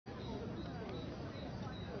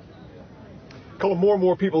Colin, more and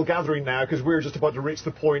more people gathering now because we're just about to reach the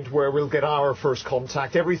point where we'll get our first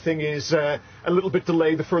contact. Everything is a little bit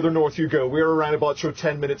delayed the further north you go. We're around about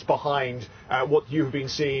 10 minutes behind what you've been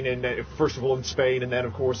seeing in, first of all, in Spain and then,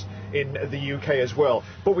 of course, in the UK as well.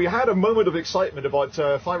 But we had a moment of excitement about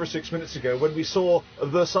 5 or 6 minutes ago when we saw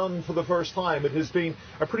the sun for the first time. It has been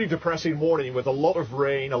a pretty depressing morning with a lot of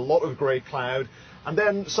rain, a lot of grey cloud. And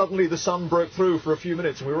then suddenly the sun broke through for a few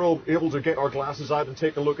minutes and we were all able to get our glasses out and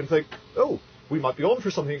take a look and think, oh, we might be on for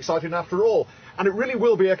something exciting after all. And it really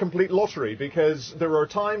will be a complete lottery because there are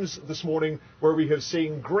times this morning where we have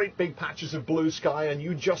seen great big patches of blue sky and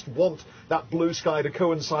you just want that blue sky to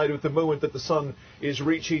coincide with the moment that the sun is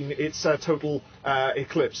reaching its total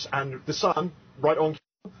eclipse. And the sun, right on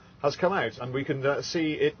cue, has come out and we can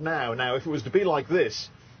see it now. Now, if it was to be like this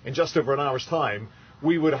in just over an hour's time,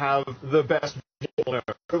 we would have the best view on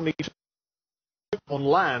Earth. Only on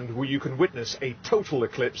land where you can witness a total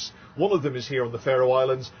eclipse. One of them is here on the Faroe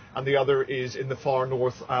Islands and the other is in the far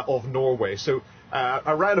north of Norway. So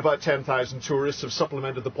around about 10,000 tourists have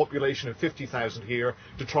supplemented the population of 50,000 here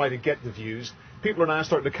to try to get the views. People are now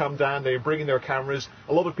starting to come down, they're bringing their cameras.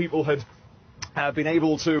 A lot of people had been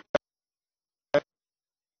able to,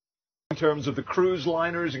 in terms of the cruise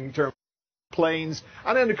liners, in terms of planes,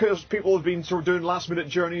 and then of course people have been doing last minute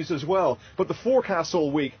journeys as well. But the forecast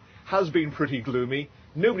all week has been pretty gloomy.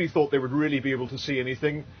 Nobody thought they would really be able to see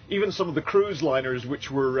anything. Even some of the cruise liners which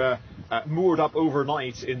were moored up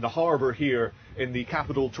overnight in the harbour here in the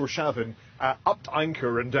capital Tórshavn upped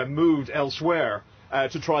anchor and moved elsewhere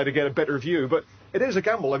to try to get a better view. But it is a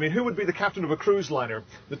gamble. I mean, who would be the captain of a cruise liner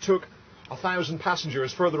that took 1,000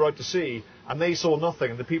 passengers further out to sea and they saw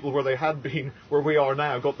nothing and the people where they had been, where we are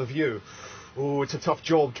now, got the view? Oh, it's a tough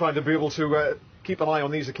job trying to be able to keep an eye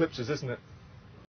on these eclipses, isn't it?